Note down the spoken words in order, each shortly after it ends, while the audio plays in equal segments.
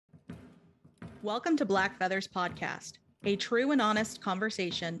Welcome to Black Feathers Podcast, a true and honest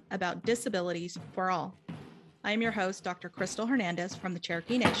conversation about disabilities for all. I am your host, Dr. Crystal Hernandez from the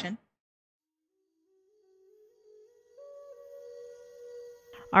Cherokee Nation.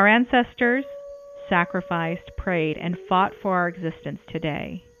 Our ancestors sacrificed, prayed, and fought for our existence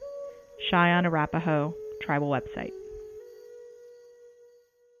today. Cheyenne and Arapaho tribal website.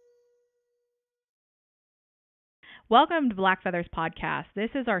 Welcome to Black Feathers Podcast.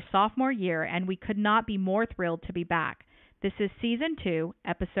 This is our sophomore year, and we could not be more thrilled to be back. This is Season 2,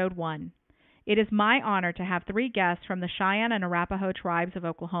 Episode 1. It is my honor to have 3 guests from the Cheyenne and Arapaho tribes of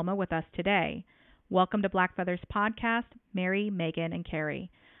Oklahoma with us today. Welcome to Black Feathers Podcast, Mary, Megan, and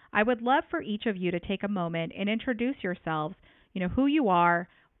Carrie. I would love for each of you to take a moment and introduce yourselves, who you are,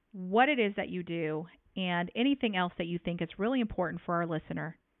 what it is that you do, and anything else that you think is really important for our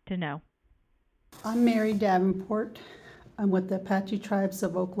listener to know. I'm Mary Davenport. I'm with the Apache tribes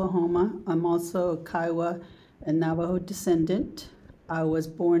of Oklahoma. I'm also a Kiowa and Navajo descendant. I was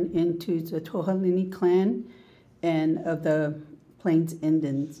born into the Tohalini clan and of the Plains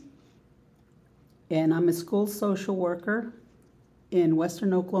Indians. And I'm a school social worker in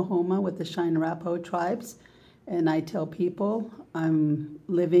western Oklahoma with the Cheyenne and Arapaho tribes. And I tell people I'm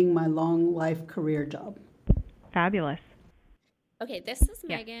living my long life career job. Fabulous. Okay, this is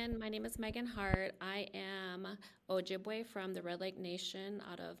Megan. My name is Megan Hart. I am Ojibwe from the Red Lake Nation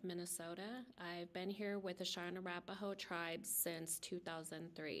out of Minnesota. I've been here with the Cheyenne and Arapaho tribes since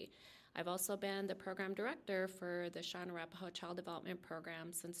 2003. I've also been the program director for the Cheyenne and Arapaho Child Development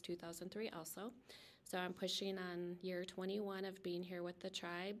Program since 2003 also. So I'm pushing on year 21 of being here with the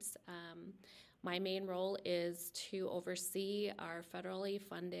tribes. My main role is to oversee our federally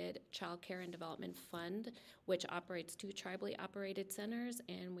funded Child Care and Development Fund, which operates 2 tribally operated centers,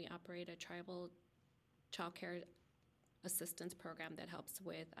 and we operate a tribal child care assistance program that helps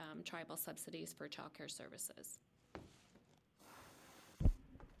with tribal subsidies for child care services.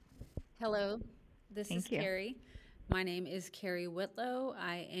 Hello, this is Carrie. My name is Carrie Whitlow.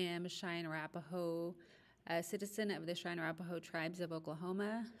 I am a Cheyenne Arapaho citizen of the Cheyenne and Arapaho tribes of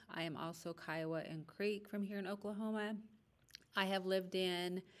Oklahoma. I am also Kiowa and Creek from here in Oklahoma. I have lived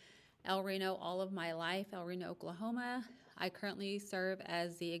in El Reno all of my life, El Reno, Oklahoma. I currently serve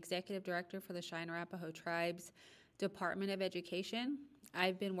as the executive director for the Cheyenne and Arapaho tribes Department of Education.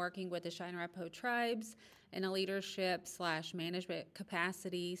 I've been working with the Cheyenne and Arapaho tribes in a leadership/management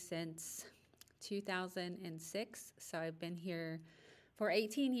capacity since 2006. So I've been here for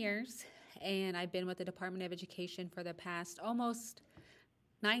 18 years. And I've been with the Department of Education for the past almost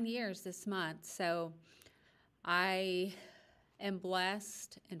 9 years this month. So I am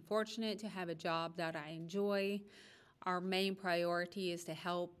blessed and fortunate to have a job that I enjoy. Our main priority is to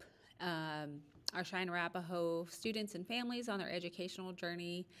help our Cheyenne and Arapaho students and families on their educational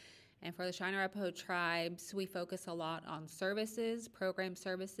journey. And for the Cheyenne and Arapaho tribes, we focus a lot on services, program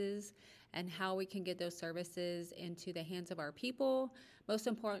services, and how we can get those services into the hands of our people, most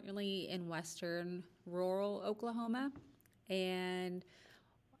importantly in western rural Oklahoma. And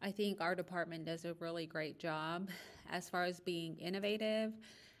I think our department does a really great job as far as being innovative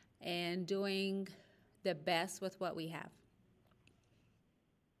and doing the best with what we have.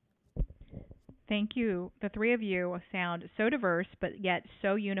 Thank you. The 3 of you sound so diverse, but yet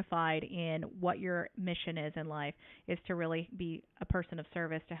so unified in what your mission is in life, is to really be a person of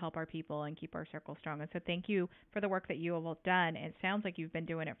service to help our people and keep our circle strong. And so thank you for the work that you have all done. It sounds like you've been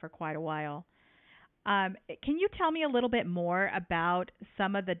doing it for quite a while. Can you tell me a little bit more about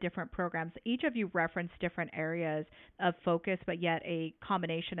some of the different programs? Each of you referenced different areas of focus, but yet a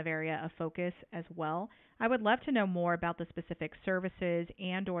combination of area of focus as well. I would love to know more about the specific services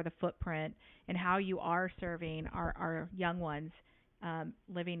and or the footprint and how you are serving our young ones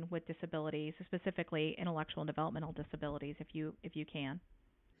living with disabilities, specifically intellectual and developmental disabilities, if you can.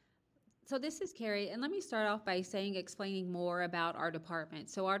 So this is Carrie, and let me start off by explaining more about our department.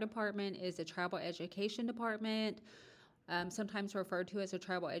 So our department is a tribal education department, sometimes referred to as a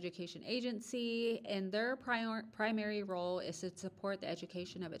tribal education agency, and their primary role is to support the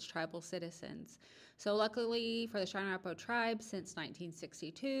education of its tribal citizens. So luckily for the Cheyenne and Arapaho tribe, since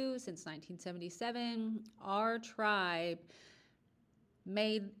 1962, since 1977, our tribe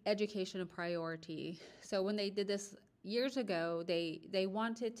made education a priority. So when they did this years ago, they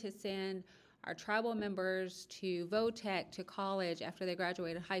wanted to send our tribal members to VOTEC, to college after they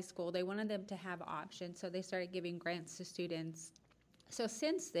graduated high school. They wanted them to have options, so they started giving grants to students. So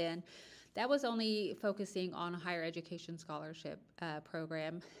since then, that was only focusing on a higher education scholarship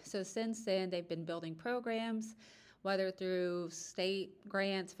program. So since then, they've been building programs, whether through state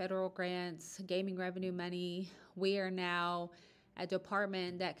grants, federal grants, gaming revenue money. We are now a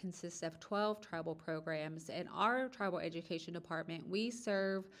department that consists of 12 tribal programs. In our tribal education department, we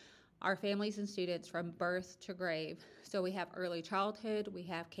serve our families and students from birth to grave. So we have early childhood, we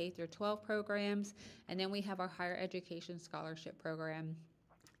have K through 12 programs, and then we have our higher education scholarship program.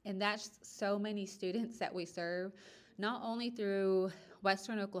 And that's so many students that we serve, not only through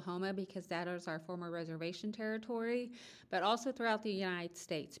Western Oklahoma, because that is our former reservation territory, but also throughout the United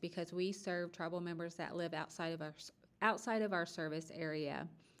States, because we serve tribal members that live outside of our service area.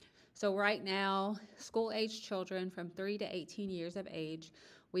 So right now, school-age children from 3 to 18 years of age,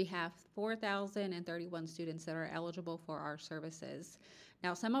 we have 4,031 students that are eligible for our services.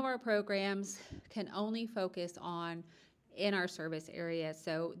 Now, some of our programs can only focus on in our service area.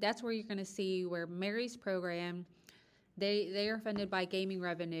 So that's where you're going to see where Mary's program, they are funded by gaming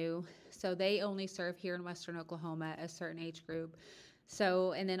revenue. So they only serve here in Western Oklahoma a certain age group.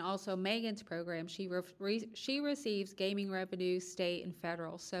 So, and then also Megan's program, she receives gaming revenue, state and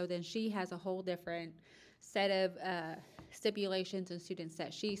federal. So then she has a whole different set of stipulations and students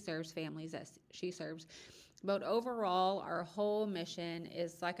that she serves, families that she serves. But overall, our whole mission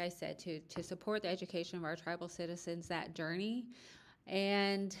is, like I said, to support the education of our tribal citizens, that journey.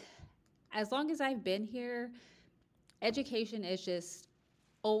 And as long as I've been here, education is just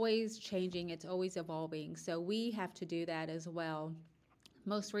always changing. It's always evolving. So we have to do that as well.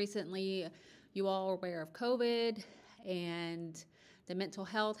 Most recently, you all are aware of COVID, and the mental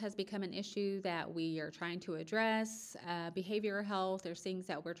health has become an issue that we are trying to address. Behavioral health, there's things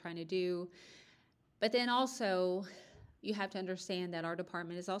that we're trying to do. But then also, you have to understand that our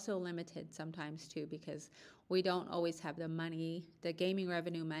department is also limited sometimes too, because we don't always have the money, the gaming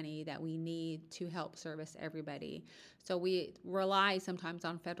revenue money that we need to help service everybody. So we rely sometimes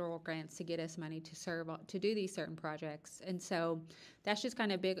on federal grants to get us money to do these certain projects. And so that's just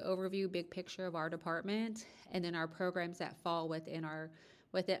kind of big overview, big picture of our department, and then our programs that fall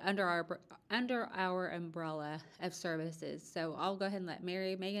under our umbrella of services. So I'll go ahead and let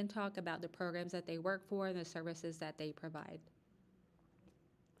Megan talk about the programs that they work for and the services that they provide.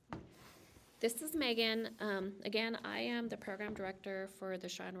 This is Megan. Again, I am the program director for the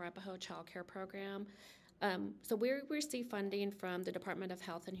Cheyenne and Arapaho Child Care Program. So we receive funding from the Department of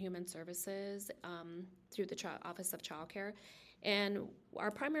Health and Human Services through the Office of Child Care. And our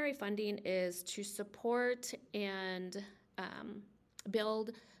primary funding is to support and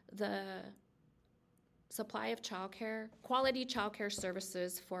build the supply of quality childcare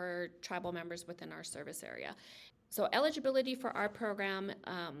services for tribal members within our service area. So eligibility for our program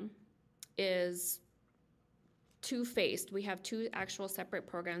is two-faced. We have two actual separate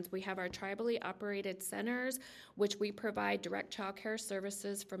programs. We have our tribally operated centers, which we provide direct child care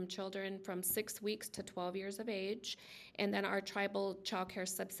services from children from 6 weeks to 12 years of age, and then our tribal child care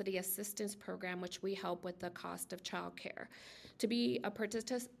subsidy assistance program, which we help with the cost of child care. To be a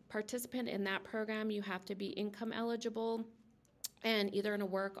participant in that program, you have to be income eligible and either in a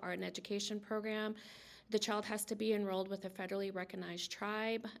work or an education program. The child has to be enrolled with a federally recognized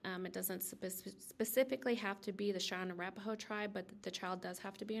tribe. It doesn't specifically have to be the Cheyenne and Arapaho tribe, but the child does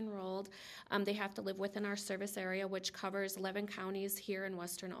have to be enrolled. They have to live within our service area, which covers 11 counties here in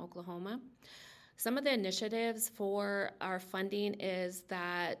Western Oklahoma. Some of the initiatives for our funding is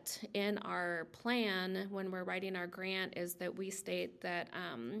that in our plan, when we're writing our grant, is that we state that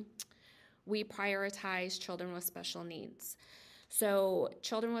we prioritize children with special needs. So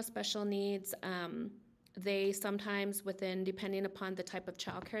children with special needs, they sometimes depending upon the type of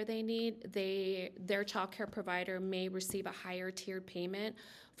childcare they need, their childcare provider may receive a higher tiered payment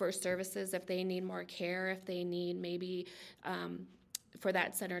for services if they need more care, if they need maybe for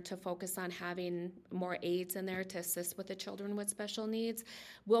that center to focus on having more aides in there to assist with the children with special needs.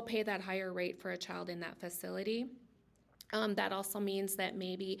 We'll pay that higher rate for a child in that facility. That also means that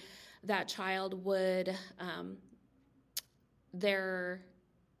maybe that child would, their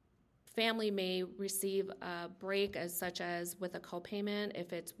family may receive a break such as with a copayment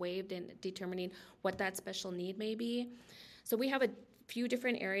if it's waived in determining what that special need may be. So we have a few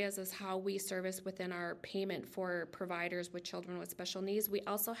different areas as how we service within our payment for providers with children with special needs. We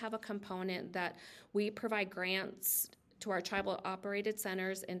also have a component that we provide grants to our tribal operated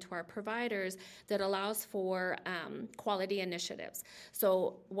centers and to our providers that allows for quality initiatives.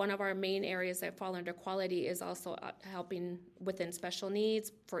 So one of our main areas that fall under quality is also helping within special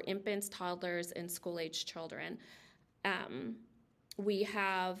needs for infants, toddlers, and school-age children. We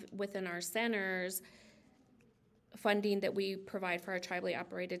have within our centers funding that we provide for our tribally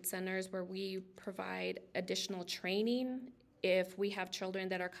operated centers where we provide additional training if we have children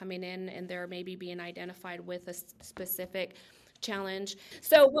that are coming in and they're maybe being identified with a specific challenge.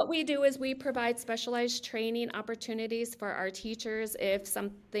 So what we do is we provide specialized training opportunities for our teachers. If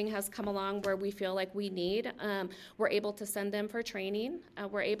something has come along where we feel like we need, we're able to send them for training.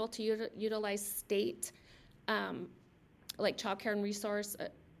 We're able to utilize state like child care and resource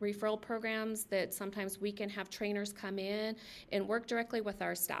referral programs that sometimes we can have trainers come in and work directly with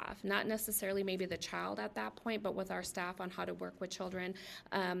our staff, not necessarily maybe the child at that point, but with our staff on how to work with children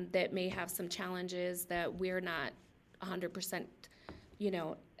that may have some challenges that we're not 100%,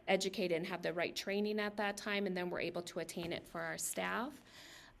 educated and have the right training at that time, and then we're able to attain it for our staff.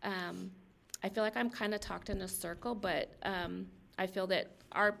 I feel like I'm kind of talked in a circle, but I feel that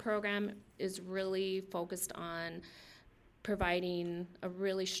our program is really focused on providing a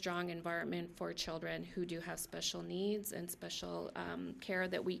really strong environment for children who do have special needs and special care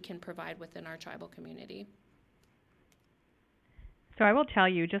that we can provide within our tribal community. So I will tell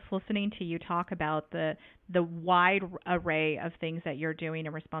you, just listening to you talk about the wide array of things that you're doing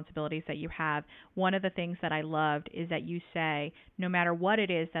and responsibilities that you have, one of the things that I loved is that you say, no matter what it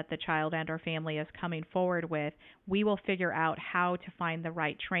is that the child and or family is coming forward with, we will figure out how to find the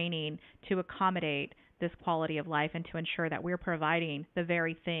right training to accommodate this quality of life and to ensure that we're providing the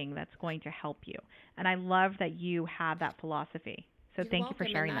very thing that's going to help you. And I love that you have that philosophy. So thank you for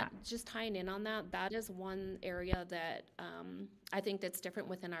sharing that. Just tying in on that, that is one area that I think that's different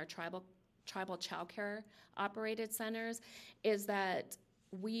within our tribal childcare operated centers, is that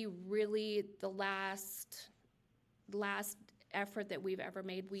we really, the last effort that we've ever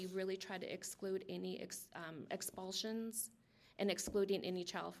made, we really try to exclude any expulsions and excluding any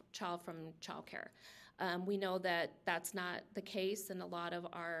child from childcare. We know that that's not the case in a lot of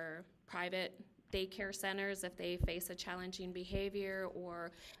our private daycare centers. If they face a challenging behavior,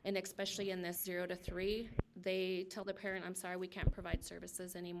 and especially in this 0 to 3, they tell the parent, I'm sorry, we can't provide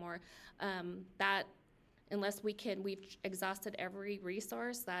services anymore. That, unless we've exhausted every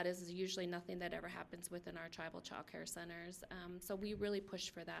resource, that is usually nothing that ever happens within our tribal child care centers. So we really push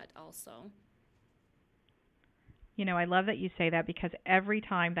for that also. I love that you say that, because every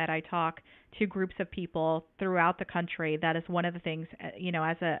time that I talk to groups of people throughout the country, that is one of the things,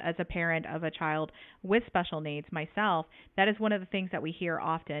 as a parent of a child with special needs myself, that is one of the things that we hear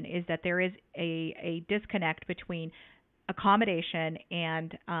often, is that there is a disconnect between accommodation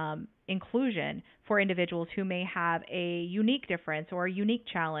and inclusion for individuals who may have a unique difference or a unique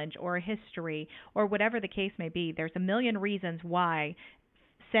challenge or a history or whatever the case may be. There's a million reasons why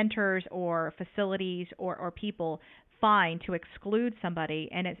centers or facilities or people find to exclude somebody.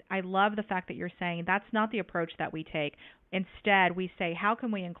 And I love the fact that you're saying that's not the approach that we take. Instead, we say, how can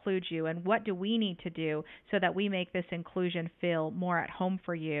we include you, and what do we need to do so that we make this inclusion feel more at home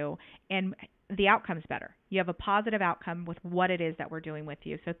for you, and the outcome's better. You have a positive outcome with what it is that we're doing with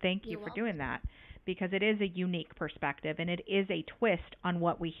you. So thank you for doing that, because it is a unique perspective, and it is a twist on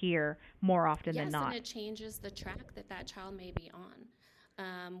what we hear more often than not. Yes, and it changes the track that child may be on.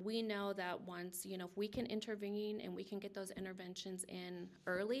 We know that once, if we can intervene and we can get those interventions in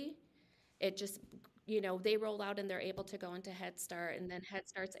early, it just, they roll out and they're able to go into Head Start, and then Head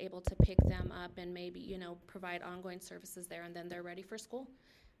Start's able to pick them up and maybe, provide ongoing services there, and then they're ready for school.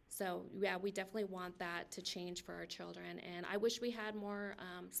 So, yeah, we definitely want that to change for our children. And I wish we had more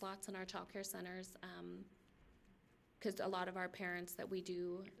slots in our child care centers, because a lot of our parents that we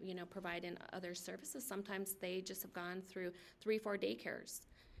do, provide in other services, sometimes they just have gone through 3-4 daycares,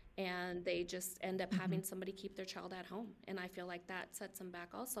 and they just end up having somebody keep their child at home. And I feel like that sets them back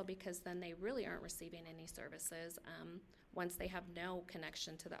also, because then they really aren't receiving any services once they have no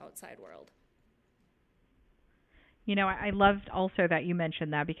connection to the outside world. I loved also that you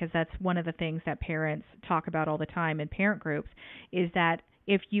mentioned that, because that's one of the things that parents talk about all the time in parent groups, is that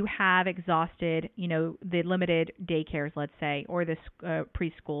if you have exhausted, the limited daycares, let's say, or the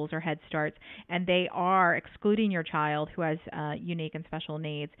preschools or Head Starts, and they are excluding your child who has unique and special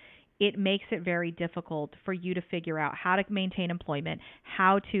needs, it makes it very difficult for you to figure out how to maintain employment,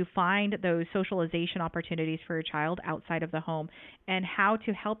 how to find those socialization opportunities for your child outside of the home, and how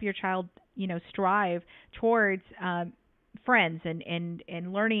to help your child, strive towards friends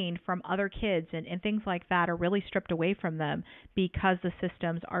and learning from other kids and things like that are really stripped away from them, because the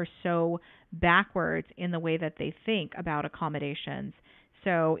systems are so backwards in the way that they think about accommodations.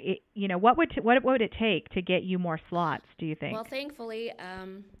 So, what would it take to get you more slots, do you think? Well, thankfully,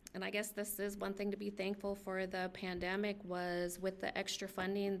 and I guess this is one thing to be thankful for the pandemic, was with the extra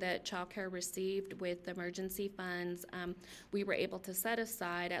funding that childcare received with emergency funds, we were able to set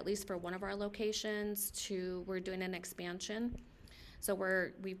aside, at least for one of our locations, we're doing an expansion. So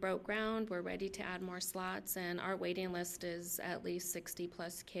we broke ground, we're ready to add more slots, and our waiting list is at least 60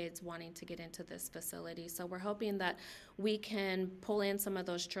 plus kids wanting to get into this facility. So we're hoping that we can pull in some of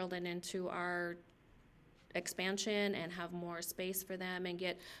those children into our expansion and have more space for them and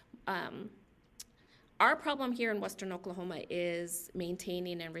get our problem here in Western Oklahoma is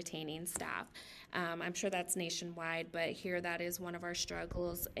maintaining and retaining staff. I'm sure that's nationwide, but here that is one of our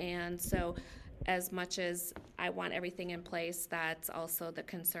struggles. And so as much as I want everything in place, that's also the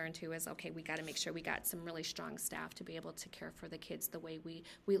concern too is, okay, we got to make sure we got some really strong staff to be able to care for the kids the way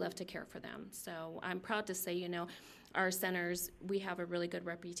we love to care for them. So I'm proud to say, our centers, we have a really good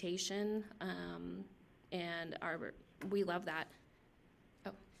reputation, and we love that.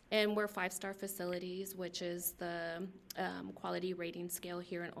 And we're 5-star facilities, which is the quality rating scale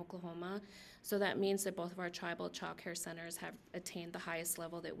here in Oklahoma. So that means that both of our tribal child care centers have attained the highest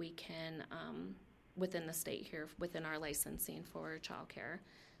level that we can within the state here, within our licensing for child care.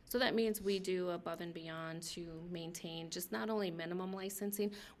 So that means we do above and beyond to maintain just not only minimum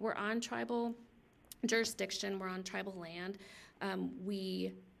licensing, we're on tribal jurisdiction, we're on tribal land.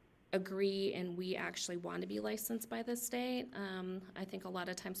 We agree and we actually want to be licensed by the state. I think a lot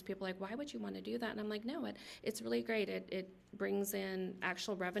of times people are like, why would you want to do that? And I'm like, no, it's really great. It brings in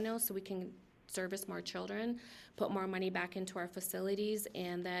actual revenue so we can service more children, put more money back into our facilities,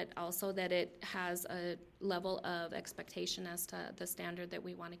 and that also that it has a level of expectation as to the standard that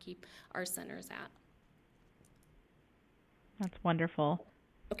we want to keep our centers at. That's wonderful.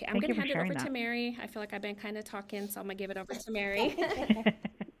 Okay, I'm going to hand it over to Mary. I feel like I've been kind of talking, so I'm going to give it over to Mary.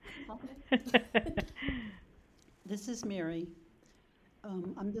 This is Mary.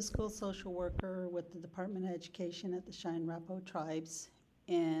 I'm the school social worker with the Department of Education at the Cheyenne and Arapaho Tribes,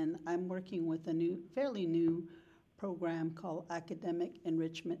 and I'm working with a fairly new program called Academic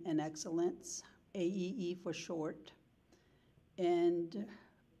Enrichment and Excellence, AEE for short. And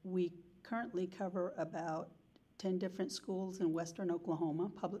we currently cover about 10 different schools in Western Oklahoma,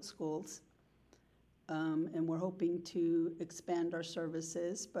 public schools. And we're hoping to expand our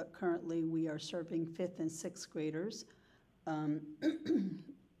services, but currently we are serving 5th and 6th graders.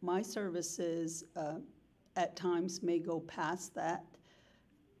 My services at times may go past that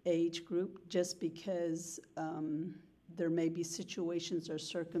age group just because there may be situations or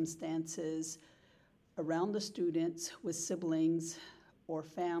circumstances around the students with siblings or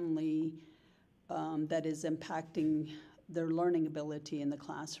family that is impacting their learning ability in the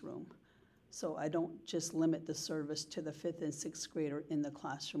classroom. So I don't just limit the service to the 5th and 6th grader in the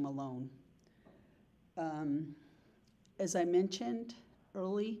classroom alone. As I mentioned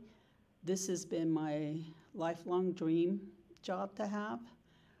early, this has been my lifelong dream job to have.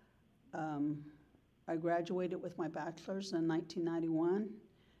 I graduated with my bachelor's in 1991,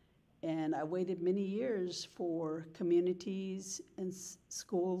 and I waited many years for communities and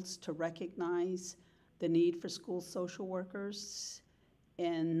schools to recognize the need for school social workers.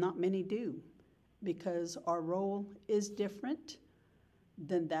 And not many do, because our role is different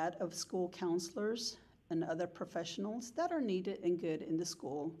than that of school counselors and other professionals that are needed and good in the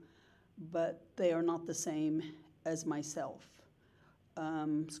school, but they are not the same as myself.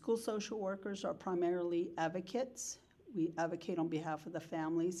 School social workers are primarily advocates. We advocate on behalf of the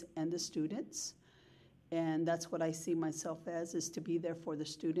families and the students, and that's what I see myself as, is to be there for the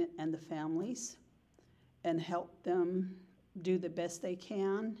student and the families and help them do the best they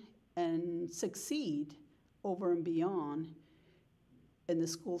can and succeed over and beyond in the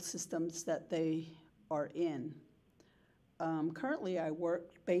school systems that they are in. Currently, I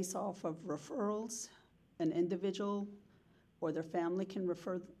work based off of referrals. An individual or their family can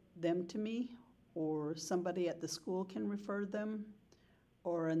refer them to me, or somebody at the school can refer them,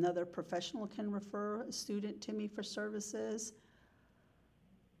 or another professional can refer a student to me for services.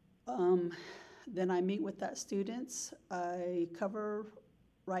 Then I meet with that students. I cover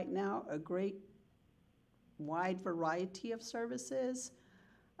right now a great wide variety of services.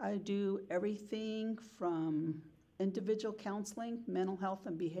 I do everything from individual counseling, mental health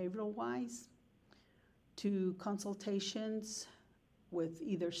and behavioral wise, to consultations with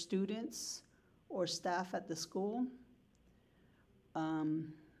either students or staff at the school.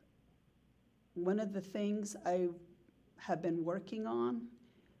 One of the things I have been working on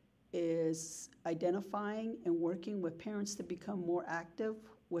is identifying and working with parents to become more active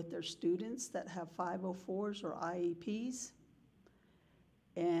with their students that have 504s or IEPs.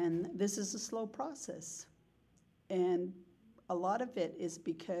 And this is a slow process. And a lot of it is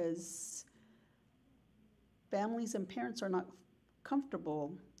because families and parents are not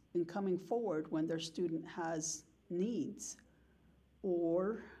comfortable in coming forward when their student has needs,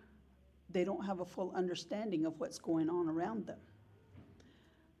 or they don't have a full understanding of what's going on around them.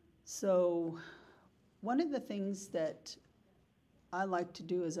 So one of the things that I like to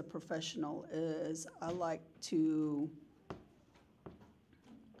do as a professional is I like to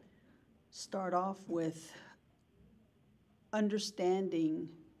start off with understanding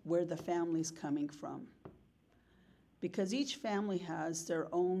where the family's coming from. Because each family has their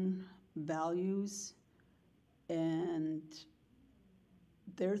own values and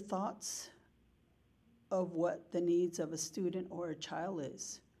their thoughts of what the needs of a student or a child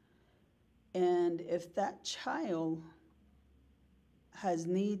is. And if that child has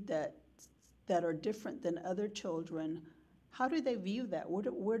needs that are different than other children, how do they view that?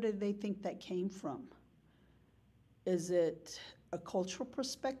 Where do they think that came from? Is it a cultural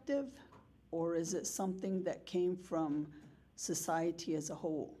perspective, or is it something that came from society as a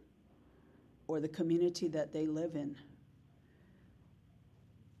whole, or the community that they live in?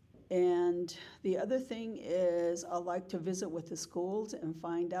 And the other thing is I like to visit with the schools and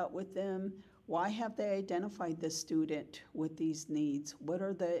find out with them, why have they identified this student with these needs? What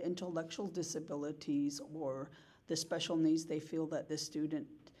are the intellectual disabilities or the special needs they feel that this student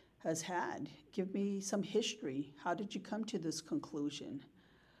has had? Give me some history. How did you come to this conclusion?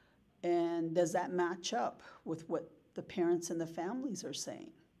 And does that match up with what the parents and the families are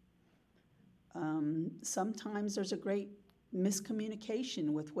saying? Sometimes there's a great miscommunication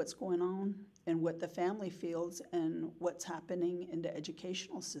with what's going on and what the family feels and what's happening in the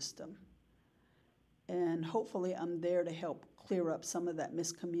educational system. And hopefully I'm there to help clear up some of that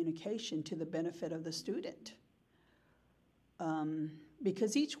miscommunication to the benefit of the student.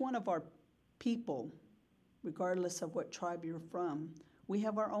 Because each one of our people, regardless of what tribe you're from, we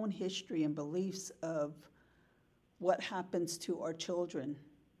have our own history and beliefs of what happens to our children,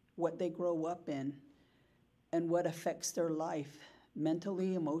 what they grow up in, and what affects their life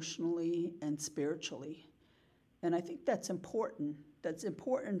mentally, emotionally, and spiritually. And I think that's important. That's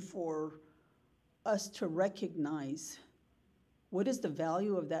important for us to recognize what is the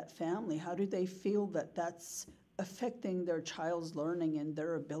value of that family? How do they feel that that's affecting their child's learning and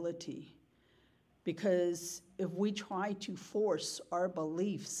their ability? Because if we try to force our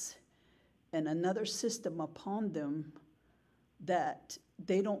beliefs and another system upon them that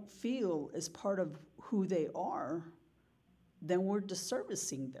they don't feel is part of who they are, then we're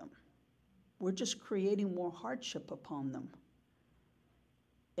disservicing them. We're just creating more hardship upon them.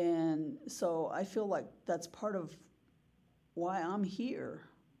 And so I feel like that's part of why I'm here,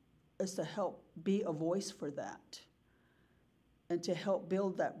 is to help be a voice for that and to help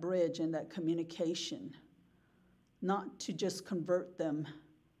build that bridge and that communication, not to just convert them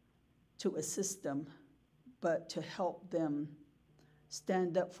to a system, but to help them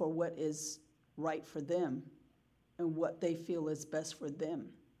stand up for what is right for them and what they feel is best for them.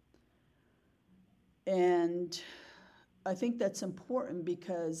 And I think that's important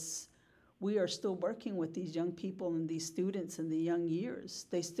because we are still working with these young people and these students in the young years.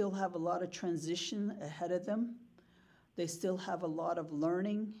 They still have a lot of transition ahead of them. They still have a lot of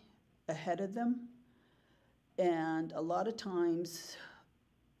learning ahead of them. And a lot of times,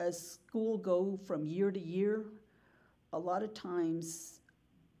 as school go from year to year, a lot of times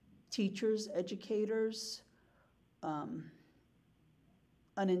teachers, educators,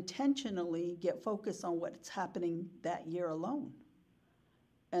 unintentionally get focused on what's happening that year alone.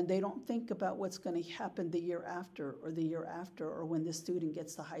 And they don't think about what's going to happen the year after, or when the student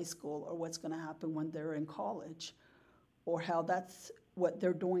gets to high school, or what's going to happen when they're in college, or how that's what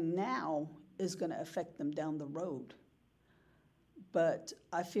they're doing now is going to affect them down the road. But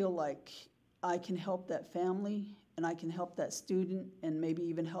I feel like I can help that family, and I can help that student, and maybe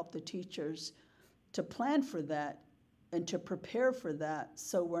even help the teachers to plan for that and to prepare for that,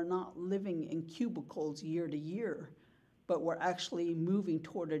 so we're not living in cubicles year to year, but we're actually moving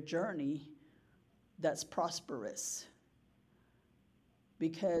toward a journey that's prosperous.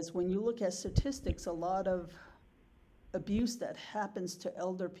 Because when you look at statistics, a lot of abuse that happens to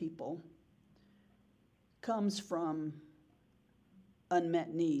elder people comes from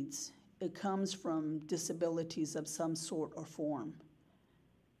unmet needs. It comes from disabilities of some sort or form.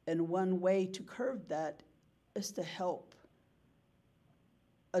 And one way to curb that is to help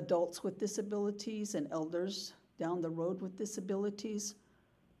adults with disabilities and elders down the road with disabilities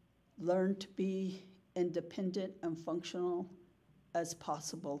learn to be independent and functional as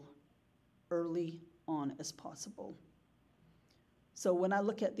possible, early on as possible. So when I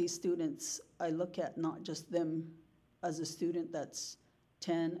look at these students, I look at not just them as a student that's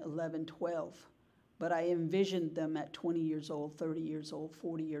 10, 11, 12, but I envision them at 20 years old, 30 years old,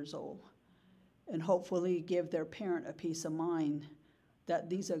 40 years old, and hopefully give their parent a peace of mind that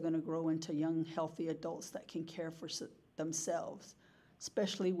these are going to grow into young, healthy adults that can care for themselves.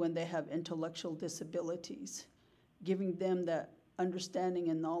 especially when they have intellectual disabilities, giving them that understanding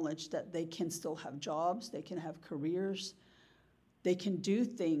and knowledge that they can still have jobs, they can have careers, they can do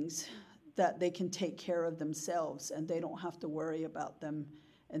things that they can take care of themselves, and they don't have to worry about them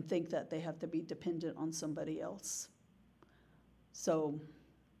and think that they have to be dependent on somebody else. So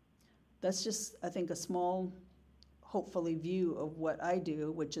that's just, I think, a small, hopefully, view of what I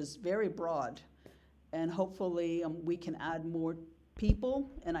do, which is very broad. And hopefully we can add more people,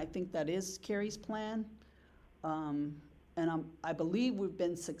 and I think that is Carrie's plan. I believe we've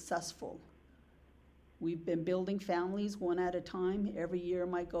been successful. We've been building families one at a time. Every year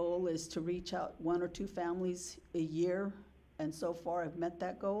my goal is to reach out 1 or 2 families a year, and so far I've met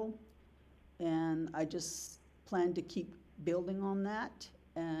that goal. And I just plan to keep building on that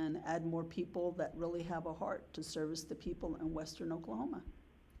and add more people that really have a heart to service the people in Western Oklahoma.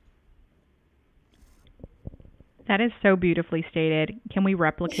 That is so beautifully stated. Can we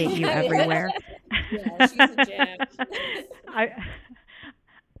replicate you everywhere? Yeah, she's a gem.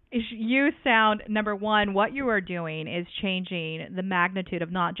 You sound, number one, what you are doing is changing the magnitude of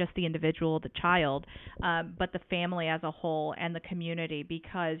not just the individual, the child, but the family as a whole and the community,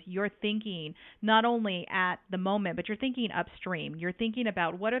 because you're thinking not only at the moment, but you're thinking upstream. You're thinking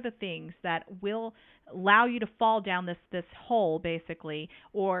about what are the things that will allow you to fall down this hole, basically,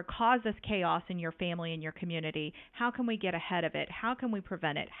 or cause this chaos in your family and your community. How can we get ahead of it? How can we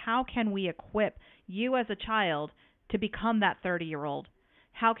prevent it? How can we equip you as a child to become that 30-year-old?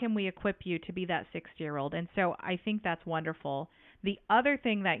 How can we equip you to be that 60-year-old? And so I think that's wonderful. The other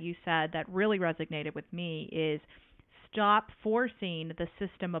thing that you said that really resonated with me is stop forcing the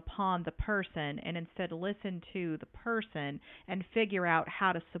system upon the person and instead listen to the person and figure out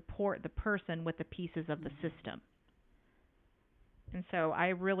how to support the person with the pieces of the system. And so I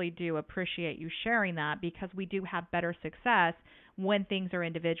really do appreciate you sharing that, because we do have better success when things are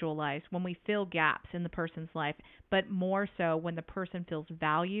individualized, when we fill gaps in the person's life, but more so when the person feels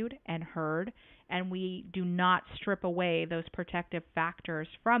valued and heard, and we do not strip away those protective factors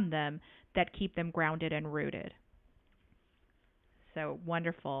from them that keep them grounded and rooted. So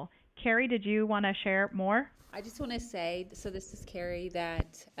wonderful. Carrie, did you want to share more? I just want to say, so this is Carrie,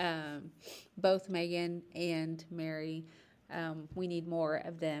 that both Megan and Mary, we need more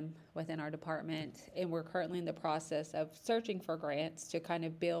of them within our department, and we're currently in the process of searching for grants to kind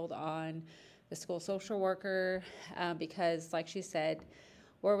of build on the school social worker, because like she said,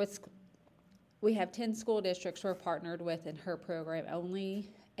 we have 10 school districts we're partnered with in her program only,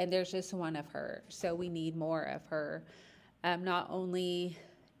 and there's just one of her, so we need more of her, not only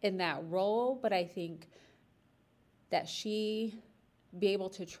in that role, but I think that she be able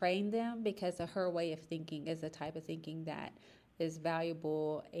to train them, because of her way of thinking is the type of thinking that is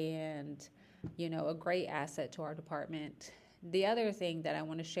valuable and, a great asset to our department. The other thing that I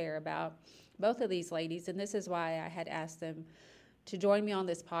want to share about both of these ladies, and this is why I had asked them to join me on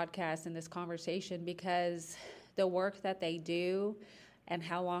this podcast and this conversation, because the work that they do and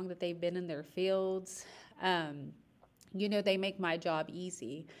how long that they've been in their fields, they make my job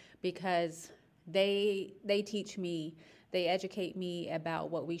easy, because they teach me, they educate me about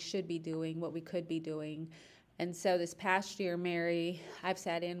what we should be doing, what we could be doing. And so this past year, Mary, I've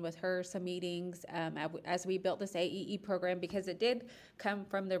sat in with her some meetings as we built this AEE program, because it did come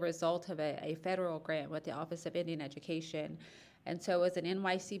from the result of a federal grant with the Office of Indian Education. And so it was an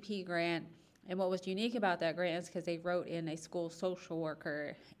NYCP grant. And what was unique about that grant is because they wrote in a school social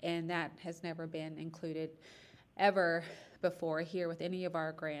worker, and that has never been included ever before here with any of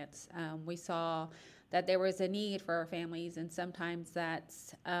our grants. We saw that there was a need for our families, and sometimes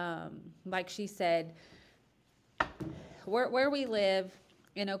that's, like she said, where we live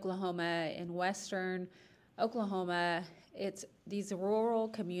in Oklahoma, in western Oklahoma, it's these rural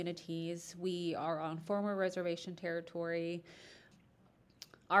communities. We are on former reservation territory.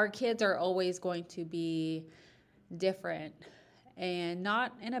 Our kids are always going to be different, and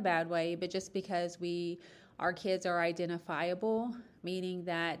not in a bad way, but just because our kids are identifiable, meaning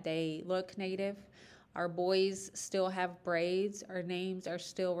that they look native. Our boys still have braids. Our names are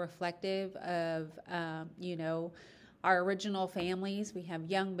still reflective of, our original families. We have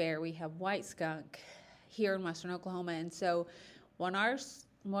Young Bear, we have White Skunk here in Western Oklahoma. And so when our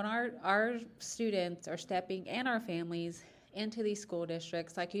students are stepping, and our families, into these school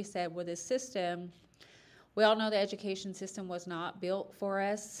districts, like you said, with this system, we all know the education system was not built for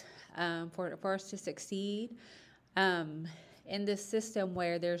us, for us to succeed. In this system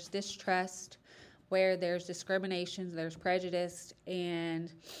where there's distrust, where there's discrimination, there's prejudice,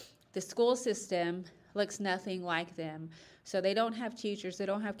 and the school system looks nothing like them. So they don't have teachers, they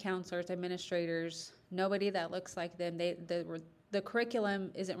don't have counselors, administrators, nobody that looks like them. the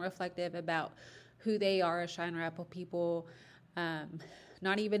curriculum isn't reflective about who they are as Cheyenne and Arapaho people.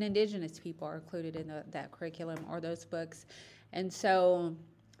 Not even Indigenous people are included in that curriculum or those books. And so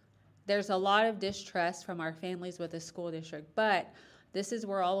there's a lot of distrust from our families with the school district, but this is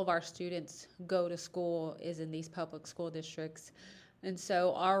where all of our students go to school, is in these public school districts. And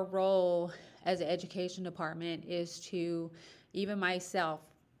so our role as an education department is to, even myself,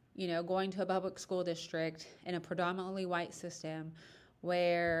 going to a public school district in a predominantly white system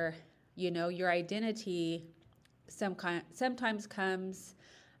where, your identity sometimes comes,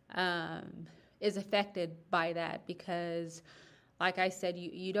 is affected by that, because like I said,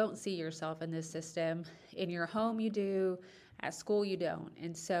 you don't see yourself in this system. In your home you do, at school you don't.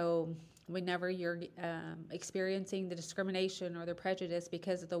 And so whenever you're experiencing the discrimination or the prejudice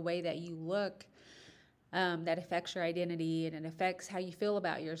because of the way that you look, that affects your identity, and it affects how you feel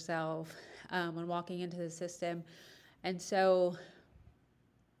about yourself when walking into the system. And so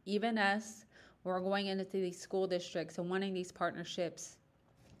even us, when we're going into these school districts and wanting these partnerships,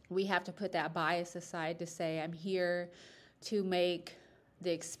 we have to put that bias aside to say, I'm here to make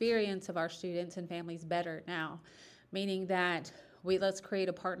the experience of our students and families better now, meaning that let's create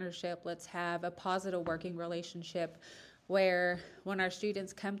a partnership, let's have a positive working relationship where when our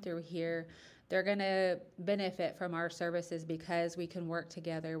students come through here, they're going to benefit from our services because we can work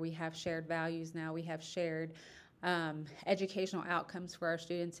together. We have shared values now. We have shared educational outcomes for our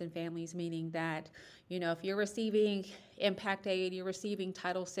students and families, meaning that, if you're receiving impact aid, you're receiving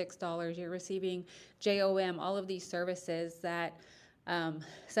Title VI dollars, you're receiving JOM, all of these services that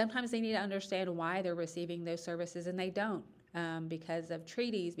sometimes they need to understand why they're receiving those services, and they don't, because of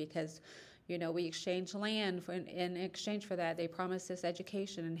treaties, because we exchange land in exchange for that. They promise us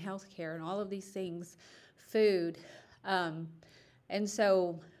education and health care and all of these things, food. And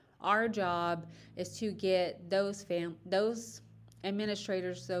so our job is to get those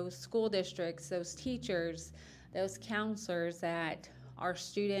administrators, those school districts, those teachers, those counselors that our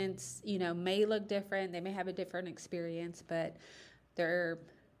students, may look different. They may have a different experience, but they're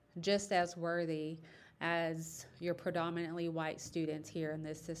just as worthy as your predominantly white students here in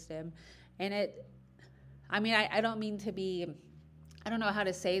this system. And I don't mean to be, I don't know how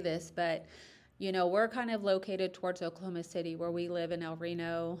to say this, but, we're kind of located towards Oklahoma City, where we live in El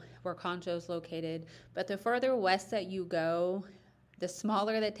Reno, where Concho's located. But the further west that you go, the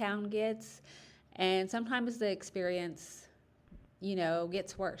smaller the town gets. And sometimes the experience,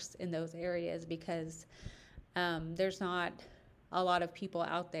 gets worse in those areas because there's not a lot of people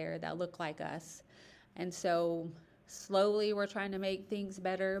out there that look like us. And so slowly we're trying to make things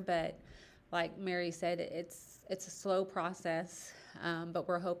better, but like Mary said, it's a slow process, but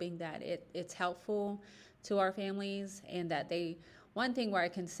we're hoping that it's helpful to our families, and that one thing where I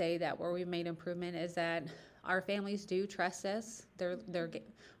can say that where we've made improvement is that our families do trust us.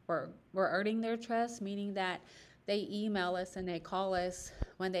 We're earning their trust, meaning that they email us and they call us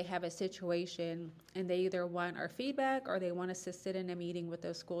when they have a situation, and they either want our feedback or they want us to sit in a meeting with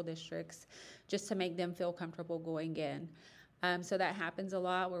those school districts just to make them feel comfortable going in. So that happens a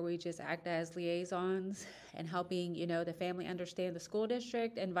lot, where we just act as liaisons and helping, the family understand the school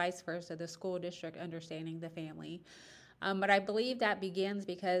district, and vice versa, the school district understanding the family. But I believe that begins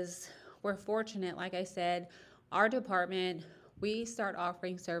because we're fortunate. Like I said, our department, we start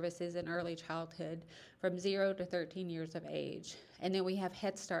offering services in early childhood from 0 to 13 years of age. And then we have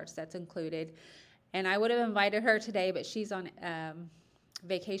Head Starts that's included. And I would have invited her today, but she's on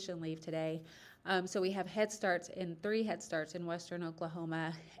vacation leave today. So we have 3 Head Starts in Western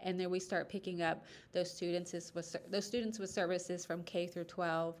Oklahoma, and then we start picking up those students with services from K through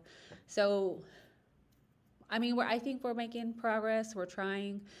 12. So, I think we're making progress.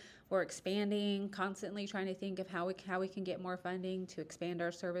 We're expanding, constantly trying to think of how we can get more funding to expand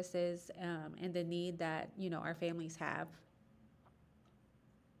our services and the need that our families have.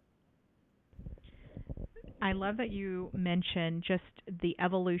 I love that you mentioned just the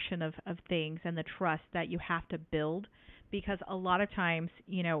evolution of things and the trust that you have to build, because a lot of times,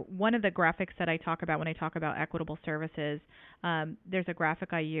 one of the graphics that I talk about when I talk about equitable services, there's a graphic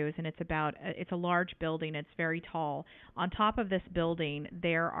I use, and it's a large building. It's very tall. On top of this building,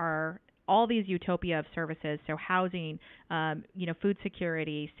 there are all these utopia of services, so housing, food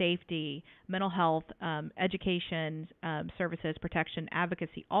security, safety, mental health, education services, protection,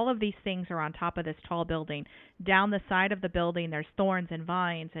 advocacy. All of these things are on top of this tall building. Down the side of the building, there's thorns and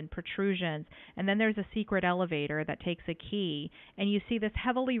vines and protrusions, and then there's a secret elevator that takes a key, and you see this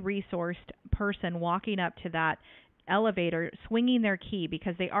heavily resourced person walking up to that elevator swinging their key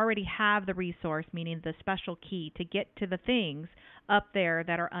because they already have the resource, meaning the special key to get to the things up there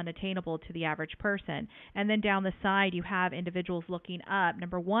that are unattainable to the average person. And then down the side, you have individuals looking up,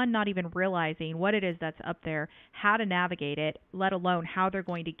 number one, not even realizing what it is that's up there, how to navigate it, let alone how they're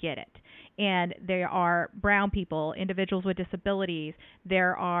going to get it. And there are brown people, individuals with disabilities.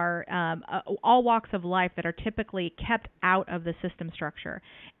 There are all walks of life that are typically kept out of the system structure.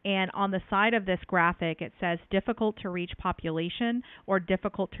 And on the side of this graphic, it says difficult to reach population or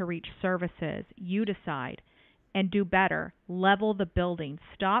difficult to reach services. You decide and do better. Level the building.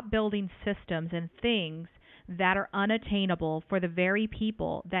 Stop building systems and things that are unattainable for the very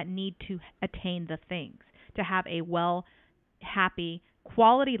people that need to attain the things, to have a well, happy,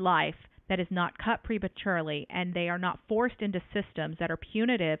 quality life that is not cut prematurely, and they are not forced into systems that are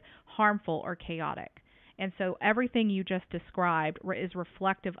punitive, harmful, or chaotic. And so everything you just described is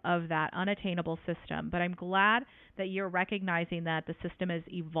reflective of that unattainable system. But I'm glad that you're recognizing that the system is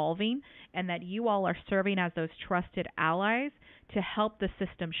evolving and that you all are serving as those trusted allies to help the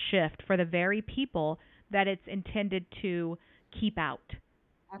system shift for the very people that it's intended to keep out,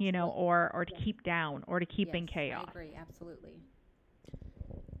 Absolutely. you know, or to keep down or to keep Yes, in chaos. I agree, absolutely.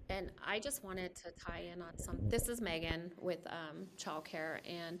 And I just wanted to tie in on some. This is Megan with childcare,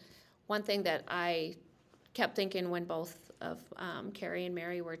 and one thing that I kept thinking when both of Carrie and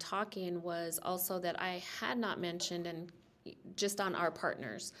Mary were talking was also that I had not mentioned, and just on our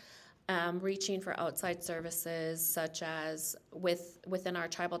partners, reaching for outside services such as within our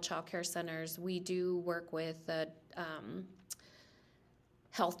tribal childcare centers, we do work with the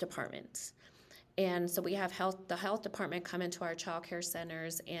health departments. And so we have the health department come into our child care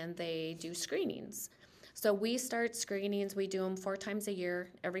centers and they do screenings. So we start screenings. We do them 4 times a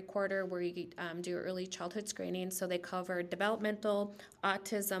year. Every quarter we do early childhood screenings. So they cover developmental,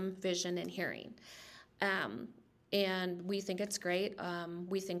 autism, vision, and hearing. And we think it's great.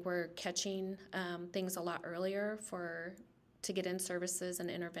 We think we're catching things a lot earlier to get in services and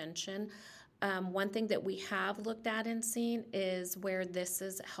intervention. One thing that we have looked at and seen is where this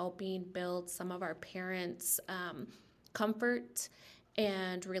is helping build some of our parents' comfort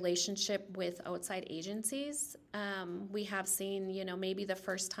and relationship with outside agencies. We have seen, maybe the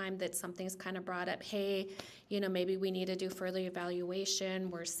first time that something's kind of brought up, hey, maybe we need to do further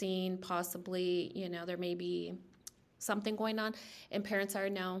evaluation. We're seeing possibly, there may be something going on, and parents are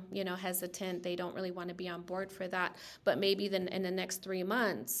now, hesitant. They don't really want to be on board for that. But maybe then in the next 3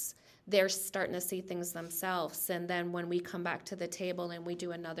 months, they're starting to see things themselves. And then when we come back to the table and we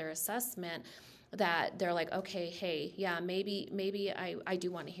do another assessment, that they're like, okay, hey, yeah, maybe I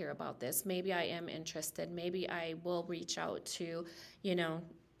do want to hear about this. Maybe I am interested. Maybe I will reach out to,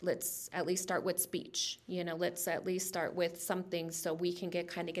 let's at least start with speech. Let's at least start with something so we can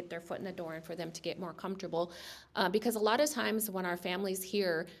get their foot in the door and for them to get more comfortable. Because a lot of times when our families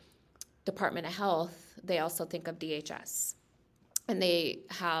hear Department of Health, they also think of DHS. And they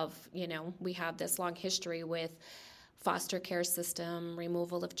have, we have this long history with foster care system,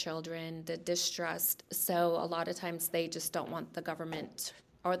 removal of children, the distrust. So a lot of times they just don't want the government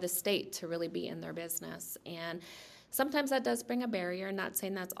or the state to really be in their business. And sometimes that does bring a barrier. Not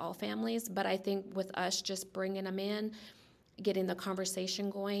saying that's all families, but I think with us just bringing them in, getting the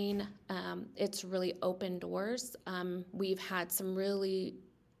conversation going, it's really opened doors. We've had some really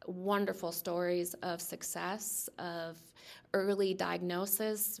wonderful stories of success, of early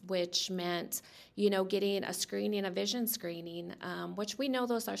diagnosis, which meant, getting a screening, a vision screening, which we know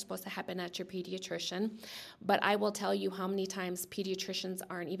those are supposed to happen at your pediatrician. But I will tell you how many times pediatricians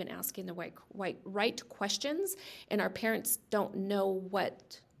aren't even asking the right questions, and our parents don't know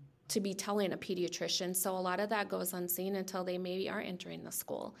what to be telling a pediatrician. So a lot of that goes unseen until they maybe are entering the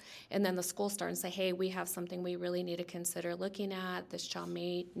school. And then the school starts and say, hey, we have something we really need to consider looking at. This child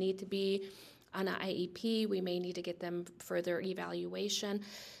may need to be on an IEP. We may need to get them further evaluation.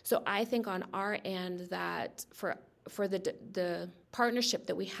 So I think on our end that for the partnership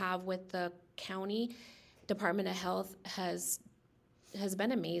that we have with the county Department of Health has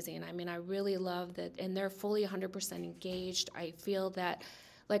been amazing. I mean, I really love that, and they're fully 100% engaged. I feel that,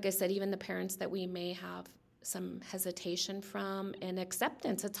 like I said, even the parents that we may have some hesitation from and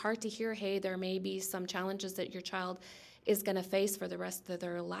acceptance. It's hard to hear, hey, there may be some challenges that your child is going to face for the rest of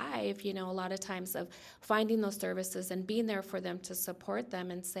their life. A lot of times of finding those services and being there for them to support them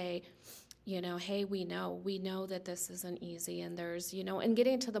and say, hey, we know that this isn't easy, and there's, and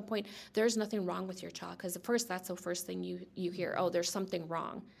getting to the point, there's nothing wrong with your child, because at first that's the first thing you hear, oh, there's something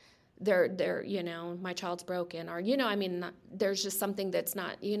wrong. They're my child's broken, or, there's just something that's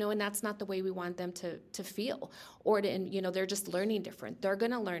not, and that's not the way we want them to feel, or to, they're just learning different. They're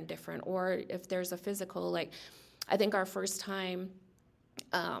going to learn different. Or if there's a physical, like, I think our first time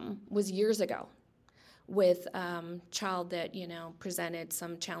was years ago with child that, presented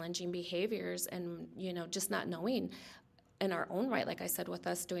some challenging behaviors and, just not knowing in our own right, like I said, with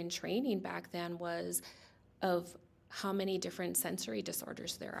us doing training back then was of how many different sensory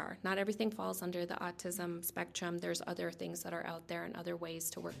disorders there are. Not everything falls under the autism spectrum. There's other things that are out there and other ways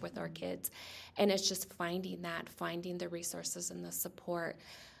to work with our kids. And it's just finding the resources and the support.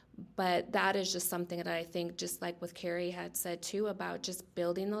 But that is just something that I think, just like what Carrie had said too, about just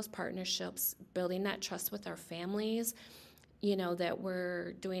building those partnerships, building that trust with our families, that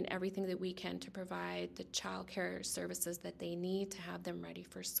we're doing everything that we can to provide the child care services that they need to have them ready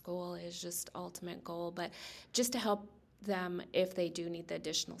for school is just ultimate goal. But just to help them if they do need the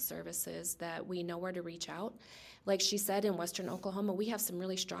additional services, that we know where to reach out. Like she said, in Western Oklahoma, we have some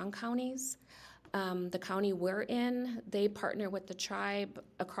really strong counties. The county we're in, they partner with the tribe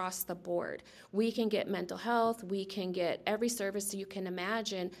across the board. We can get mental health, we can get every service you can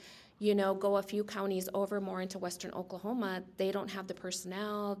imagine. Go a few counties over more into Western Oklahoma, they don't have the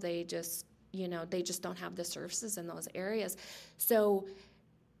personnel, they just don't have the services in those areas. So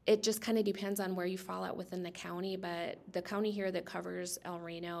it just kind of depends on where you fall out within the county, but the county here that covers El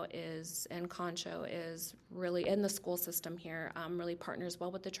Reno and Concho is really, in the school system here, really partners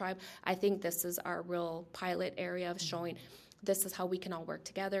well with the tribe. I think this is our real pilot area of showing this is how we can all work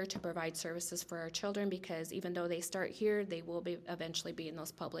together to provide services for our children, because even though they start here, they will eventually be in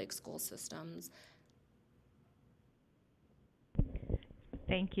those public school systems.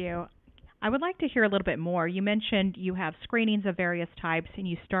 Thank you. I would like to hear a little bit more. You mentioned you have screenings of various types and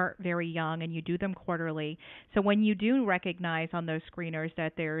you start very young and you do them quarterly. So when you do recognize on those screeners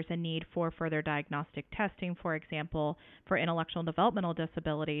that there's a need for further diagnostic testing, for example, for intellectual and developmental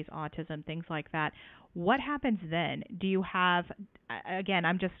disabilities, autism, things like that, what happens then? Do you have, again,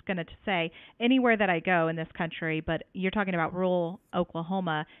 I'm just going to say, anywhere that I go in this country, but you're talking about rural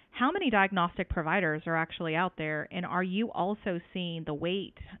Oklahoma, how many diagnostic providers are actually out there? And are you also seeing the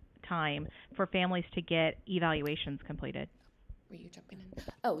wait time for families to get evaluations completed? Were you jumping in?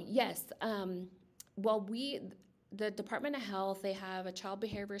 Oh, yes. Well, the Department of Health, they have a child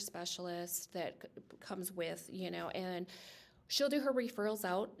behavior specialist that comes with, and she'll do her referrals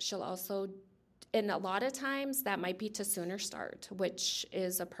out. She'll also, and a lot of times that might be to Sooner Start, which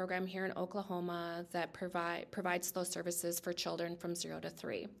is a program here in Oklahoma that provides those services for children from 0 to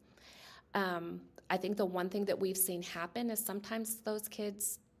 3. I think the one thing that we've seen happen is sometimes those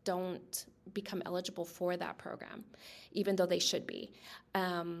kids don't become eligible for that program, even though they should be.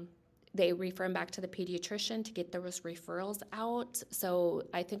 They refer them back to the pediatrician to get those referrals out. So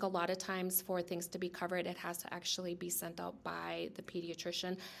I think a lot of times for things to be covered, it has to actually be sent out by the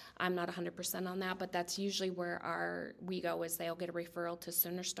pediatrician. I'm not 100% on that, but that's usually where we go, is they'll get a referral to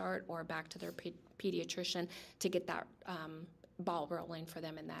Sooner Start or back to their pediatrician to get that ball rolling for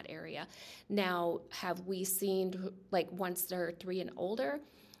them in that area. Now, have we seen, like, once they're 3 and older,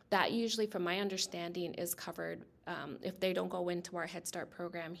 that usually, from my understanding, is covered. If they don't go into our Head Start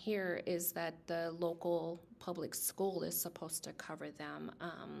program here, is that the local public school is supposed to cover them.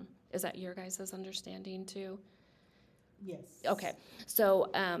 Is that your guys' understanding too? Yes. Okay. So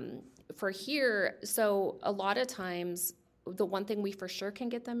for here, so a lot of times, the one thing we for sure can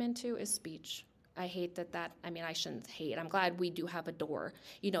get them into is speech. I hate I shouldn't hate. I'm glad we do have a door,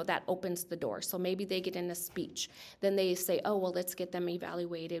 that opens the door. So maybe they get into speech. Then they say, oh, well, let's get them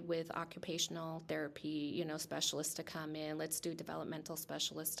evaluated with occupational therapy, specialists to come in. Let's do developmental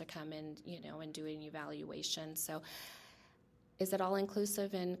specialists to come in, and do an evaluation. So is it all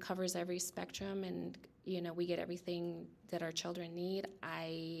inclusive and covers every spectrum, and, we get everything that our children need?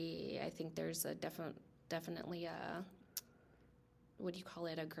 I think there's a definitely a, what do you call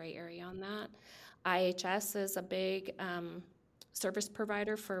it, a gray area on that. IHS is a big service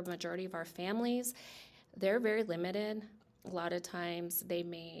provider for a majority of our families. They're very limited. A lot of times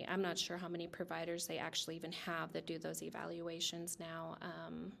I'm not sure how many providers they actually even have that do those evaluations now.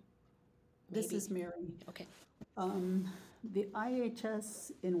 This is Mary. Okay. The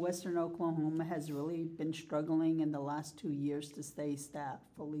IHS in Western Oklahoma has really been struggling in the last 2 years to stay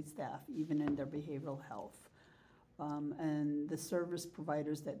fully staffed, even in their behavioral health. And the service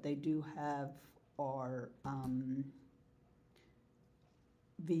providers that they do have are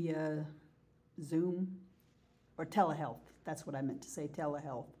via Zoom or telehealth. That's what I meant to say,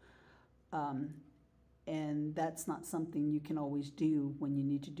 telehealth. And that's not something you can always do when you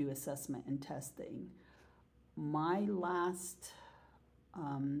need to do assessment and testing. My last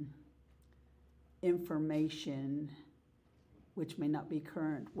information, which may not be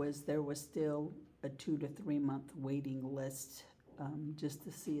current, was there was still a 2 to 3 month waiting list just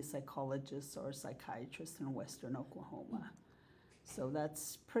to see a psychologist or a psychiatrist in Western Oklahoma. So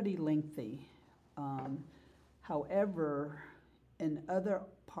that's pretty lengthy. However, in other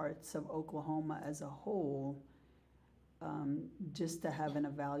parts of Oklahoma as a whole, just to have an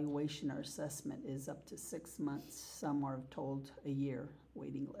evaluation or assessment is up to 6 months. Some are told a year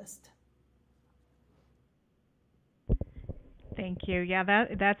waiting list. Thank you. Yeah,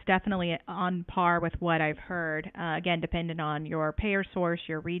 that's definitely on par with what I've heard. Again, depending on your payer source,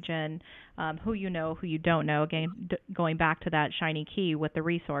 your region, who you know, who you don't know. Again, going back to that shiny key with the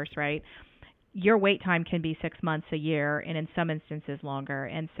resource, right? Your wait time can be 6 months, a year, and in some instances longer.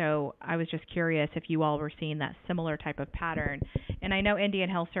 And so I was just curious if you all were seeing that similar type of pattern. And I know Indian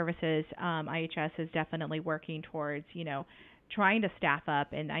Health Services, IHS, is definitely working towards, trying to staff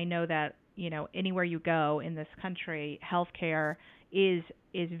up. And I know that, anywhere you go in this country, healthcare is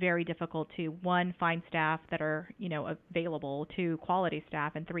very difficult to, one, find staff that are, available, two, quality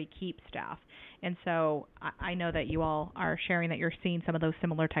staff, and three, keep staff. And so I know that you all are sharing that you're seeing some of those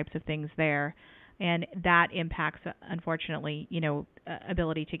similar types of things there. And that impacts, unfortunately,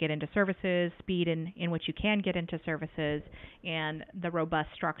 ability to get into services, speed in which you can get into services, and the robust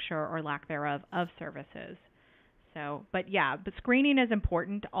structure or lack thereof of services. So, but screening is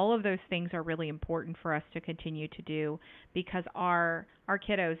important. All of those things are really important for us to continue to do because our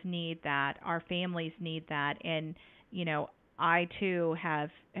kiddos need that, our families need that, and I too have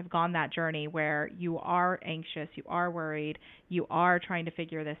gone that journey where you are anxious, you are worried, you are trying to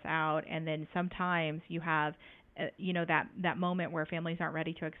figure this out, and then sometimes you have that moment where families aren't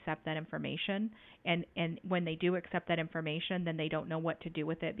ready to accept that information, and when they do accept that information, then they don't know what to do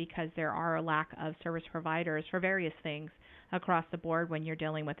with it because there are a lack of service providers for various things across the board when you're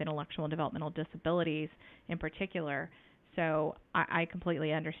dealing with intellectual and developmental disabilities in particular. So I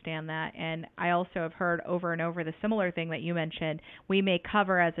completely understand that. And I also have heard over and over the similar thing that you mentioned. We may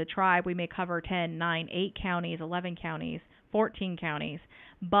cover as a tribe, we may cover 10, 9, 8 counties, 11 counties, 14 counties,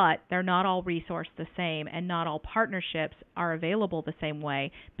 but they're not all resourced the same, and not all partnerships are available the same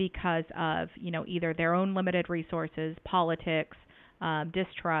way because of, either their own limited resources, politics,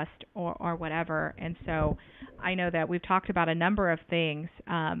 distrust, or whatever. And so I know that we've talked about a number of things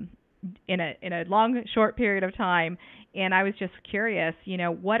in a long, short period of time, and I was just curious,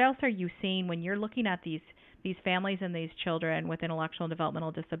 what else are you seeing when you're looking at these families and these children with intellectual and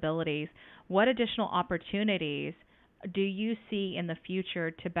developmental disabilities? What additional opportunities do you see in the future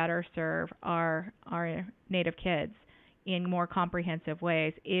to better serve our Native kids in more comprehensive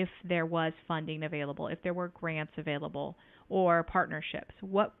ways if there was funding available, if there were grants available or partnerships?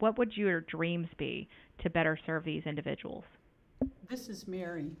 What would your dreams be to better serve these individuals? This is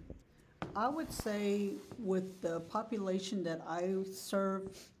Mary. I would say with the population that I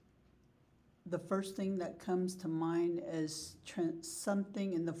serve, the first thing that comes to mind is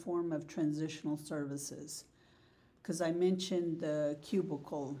something in the form of transitional services. Because I mentioned the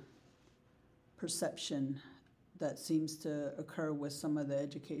cubicle perception that seems to occur with some of the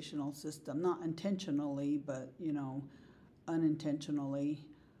educational system, not intentionally, but, unintentionally.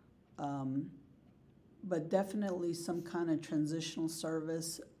 But definitely some kind of transitional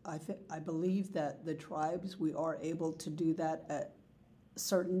service. I believe that the tribes, we are able to do that at a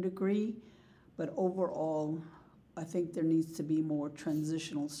certain degree, but overall, I think there needs to be more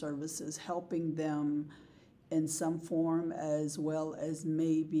transitional services, helping them in some form, as well as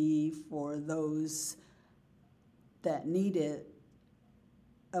maybe for those that need it,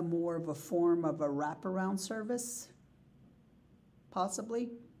 a more of a form of a wraparound service, possibly.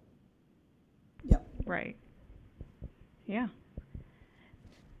 Yep. Right. Yeah.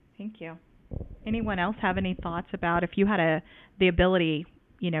 Thank you. Anyone else have any thoughts about if you had the ability,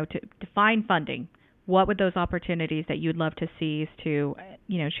 to find funding, what would those opportunities that you'd love to seize to,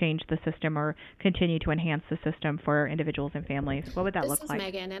 change the system or continue to enhance the system for individuals and families? What would that look like? This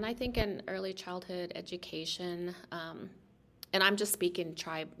is Megan, and I think in early childhood education, and I'm just speaking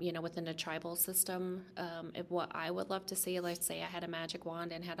within the tribal system, if what I would love to see, let's say I had a magic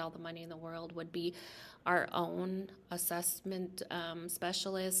wand and had all the money in the world, would be our own assessment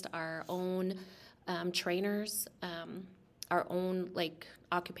specialist, our own trainers, our own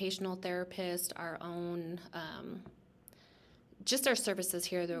occupational therapist, our own just our services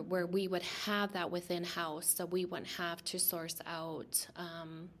here where we would have that within house, so we wouldn't have to source out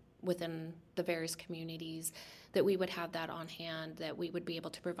within the various communities, that we would have that on hand, that we would be able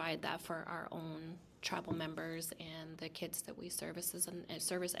to provide that for our own tribal members and the kids that we service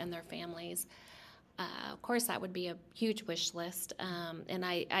and their families. Of course, that would be a huge wish list. And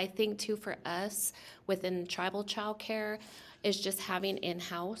I think, too, for us within tribal child care is just having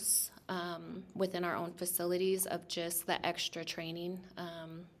in-house within our own facilities of just the extra training,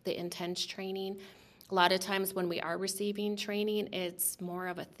 the intense training. A lot of times when we are receiving training, it's more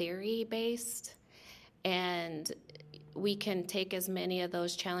of a theory-based, And we can take as many of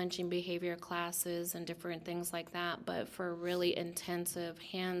those challenging behavior classes and different things like that, but for really intensive,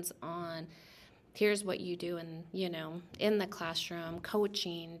 hands-on, here's what you do in the classroom,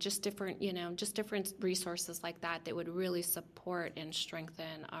 coaching, just different resources like that would really support and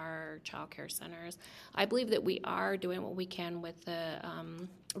strengthen our child care centers. I believe that we are doing what we can with the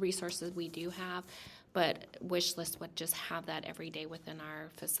resources we do have, but wish list would just have that every day within our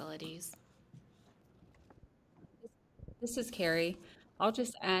facilities. This is Carrie. I'll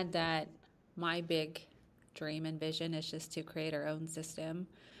just add that my big dream and vision is just to create our own system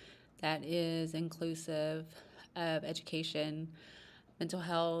that is inclusive of education, mental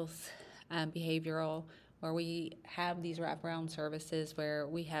health, behavioral, where we have these wraparound services where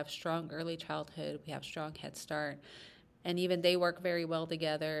we have strong early childhood, we have strong Head Start, and even they work very well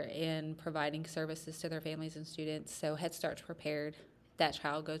together in providing services to their families and students. So Head Start's prepared, that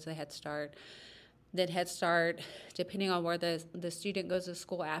child goes to the Head Start. Then Head Start, depending on where the student goes to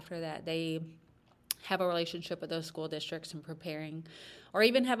school after that, they have a relationship with those school districts and preparing, or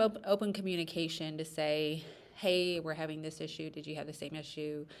even have open communication to say, hey, we're having this issue. Did you have the same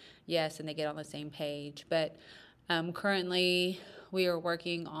issue? Yes, and they get on the same page. But currently, we are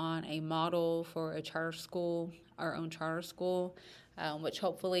working on a model for a charter school, our own charter school, which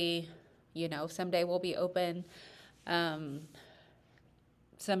hopefully, someday will be open.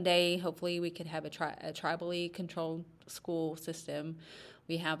 Someday, hopefully, we could have a tribally controlled school system.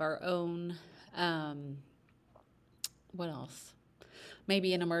 We have our own, what else?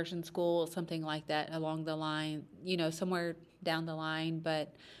 Maybe an immersion school, something like that along the line, somewhere down the line.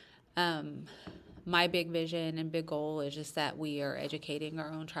 But my big vision and big goal is just that we are educating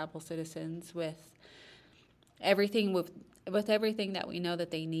our own tribal citizens with everything everything that we know that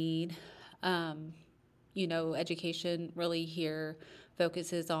they need. Education really here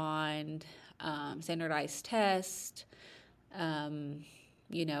focuses on standardized tests.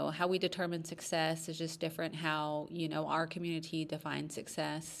 How we determine success is just different how, our community defines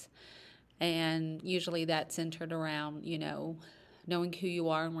success. And usually that's centered around, knowing who you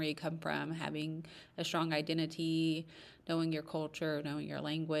are and where you come from, having a strong identity, knowing your culture, knowing your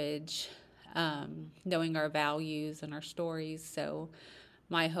language, knowing our values and our stories. So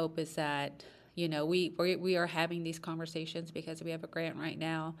my hope is that, we are having these conversations because we have a grant right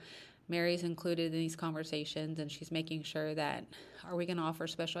now. Mary's included in these conversations, and she's making sure that, are we going to offer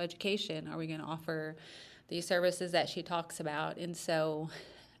special education? Are we going to offer these services that she talks about? And so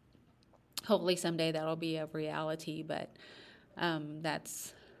hopefully someday that'll be a reality, but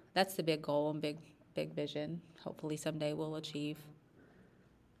that's the big goal and big vision. Hopefully someday we'll achieve.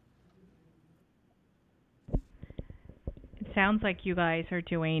 It sounds like you guys are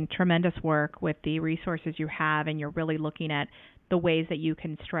doing tremendous work with the resources you have, and you're really looking at the ways that you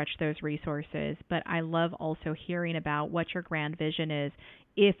can stretch those resources. But I love also hearing about what your grand vision is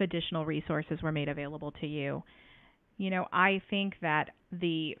if additional resources were made available to you. I think that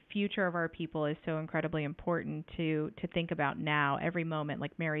the future of our people is so incredibly important to think about now, every moment.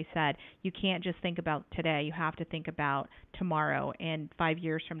 Like Mary said, you can't just think about today. You have to think about tomorrow and 5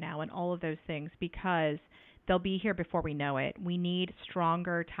 years from now and all of those things, because they'll be here before we know it. We need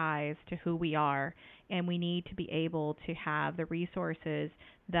stronger ties to who we are, and we need to be able to have the resources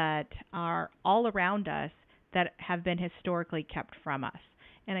that are all around us that have been historically kept from us.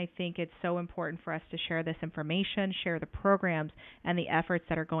 And I think it's so important for us to share this information, share the programs and the efforts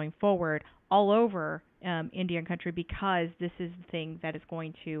that are going forward all over Indian country, because this is the thing that is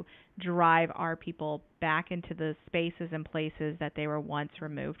going to drive our people back into the spaces and places that they were once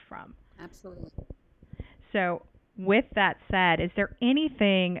removed from. Absolutely. So with that said, is there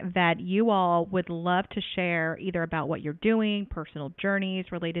anything that you all would love to share, either about what you're doing, personal journeys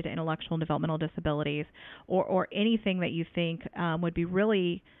related to intellectual and developmental disabilities, or anything that you think would be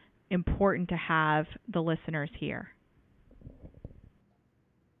really important to have the listeners hear?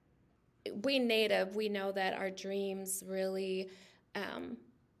 We know that our dreams really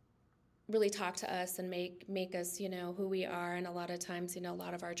talk to us and make us, who we are. And a lot of times, a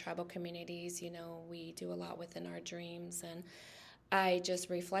lot of our tribal communities, we do a lot within our dreams. And I just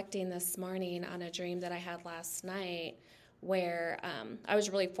reflecting this morning on a dream that I had last night where I was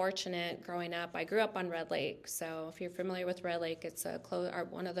really fortunate growing up. I grew up on Red Lake. So if you're familiar with Red Lake, it's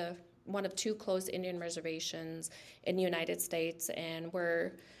one of two closed Indian reservations in the United States. And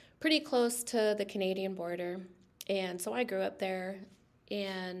we're pretty close to the Canadian border. And so I grew up there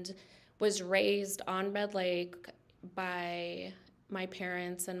and was raised on Red Lake by my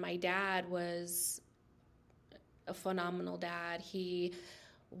parents, and my dad was a phenomenal dad. He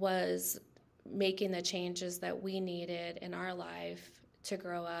was making the changes that we needed in our life to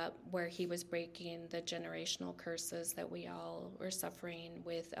grow up, where he was breaking the generational curses that we all were suffering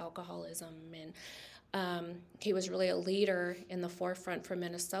with alcoholism. And he was really a leader in the forefront for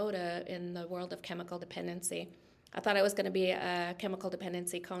Minnesota in the world of chemical dependency. I thought I was going to be a chemical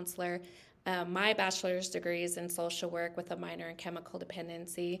dependency counselor. My bachelor's degree is in social work with a minor in chemical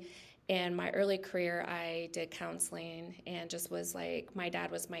dependency. And my early career, I did counseling and just was like, my dad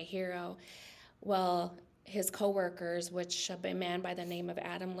was my hero. Well, his coworkers, which a man by the name of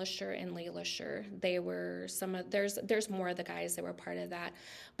Adam Lisher and Lee Lisher, they were some of, there's more of the guys that were part of that,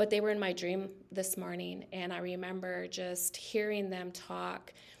 but they were in my dream this morning, and I remember just hearing them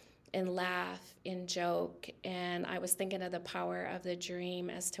talk and laugh and joke, and I was thinking of the power of the dream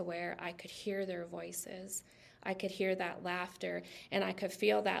as to where I could hear their voices. I could hear that laughter, and I could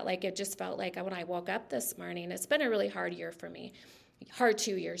feel that, like it just felt like when I woke up this morning. It's been a really hard year for me. Hard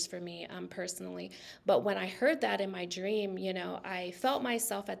 2 years for me personally. But when I heard that in my dream, I felt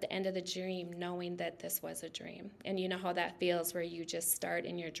myself at the end of the dream knowing that this was a dream. And you know how that feels, where you just start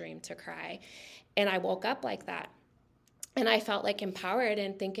in your dream to cry. And I woke up like that. And I felt like empowered,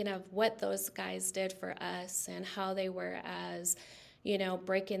 and thinking of what those guys did for us and how they were as,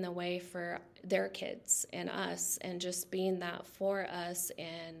 breaking the way for their kids and us, and just being that for us,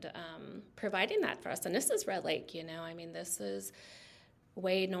 and providing that for us. And this is Red Lake, this is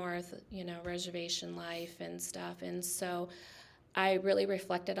way north, reservation life and stuff. And so I really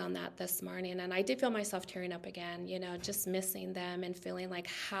reflected on that this morning, and I did feel myself tearing up again, just missing them and feeling like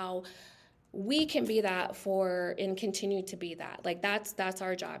how we can be that for and continue to be that. Like that's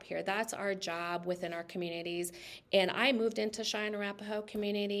our job here. That's our job within our communities. And I moved into Cheyenne and Arapaho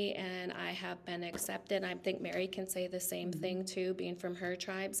community, and I have been accepted. I think Mary can say the same thing too, being from her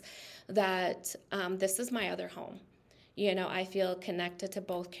tribes, that this is my other home. I feel connected to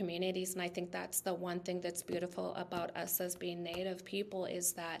both communities, and I think that's the one thing that's beautiful about us as being Native people,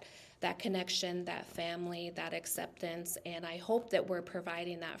 is that connection, that family, that acceptance, and I hope that we're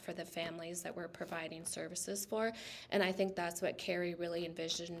providing that for the families that we're providing services for. And I think that's what Carrie really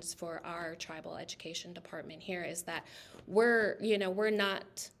envisions for our tribal education department here, is that we're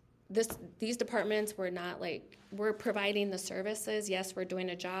not these departments, we're providing the services. Yes, we're doing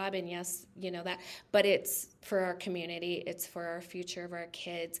a job, and yes, that, but it's for our community, it's for our future of our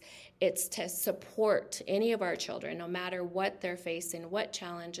kids, it's to support any of our children, no matter what they're facing, what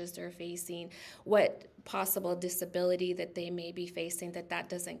challenges they're facing, what possible disability that they may be facing, that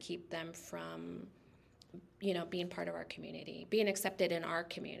doesn't keep them from, being part of our community, being accepted in our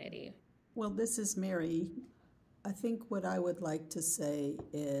community. Well, this is Mary. I think what I would like to say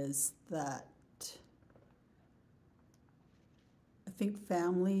is that I think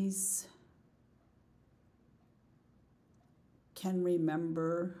families can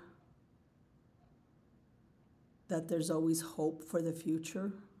remember that there's always hope for the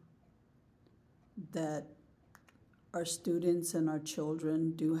future, that our students and our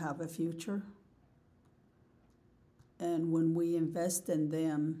children do have a future. And when we invest in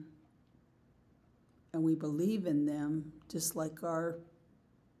them, and we believe in them, just like our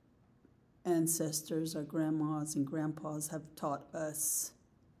ancestors, our grandmas and grandpas have taught us,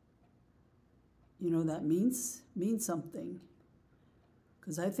 that means something.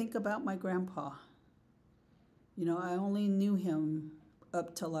 Because I think about my grandpa. I only knew him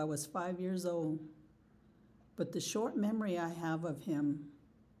up till I was 5 years old. But the short memory I have of him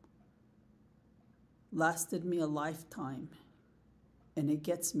lasted me a lifetime. And it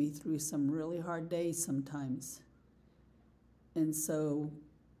gets me through some really hard days sometimes. And so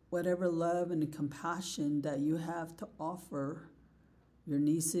whatever love and compassion that you have to offer your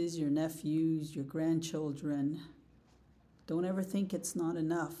nieces, your nephews, your grandchildren, don't ever think it's not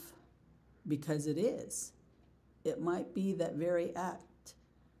enough, because it is. It might be that very act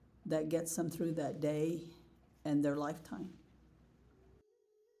that gets them through that day and their lifetime.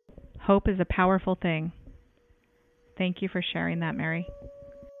 Hope is a powerful thing. Thank you for sharing that, Mary.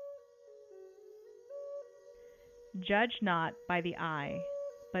 Judge not by the eye,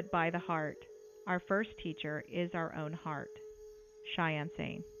 but by the heart. Our first teacher is our own heart. Cheyenne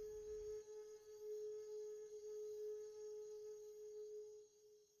saying.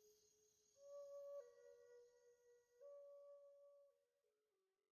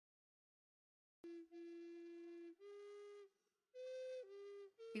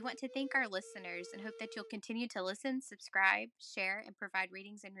 We want to thank our listeners and hope that you'll continue to listen, subscribe, share, and provide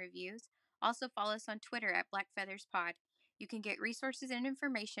ratings and reviews. Also, follow us on Twitter at BlackFeathersPod. You can get resources and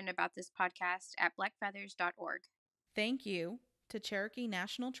information about this podcast at blackfeathers.org. Thank you to Cherokee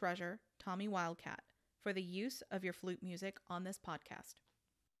National Treasure, Tommy Wildcat, for the use of your flute music on this podcast.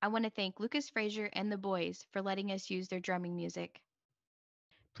 I want to thank Lucas Frazier and the boys for letting us use their drumming music.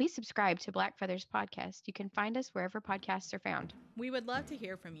 Please subscribe to Black Feathers Podcast. You can find us wherever podcasts are found. We would love to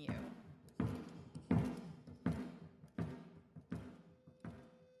hear from you.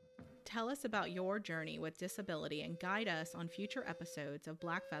 Tell us about your journey with disability and guide us on future episodes of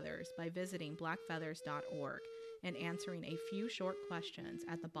Black Feathers by visiting blackfeathers.org and answering a few short questions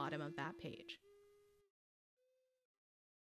at the bottom of that page.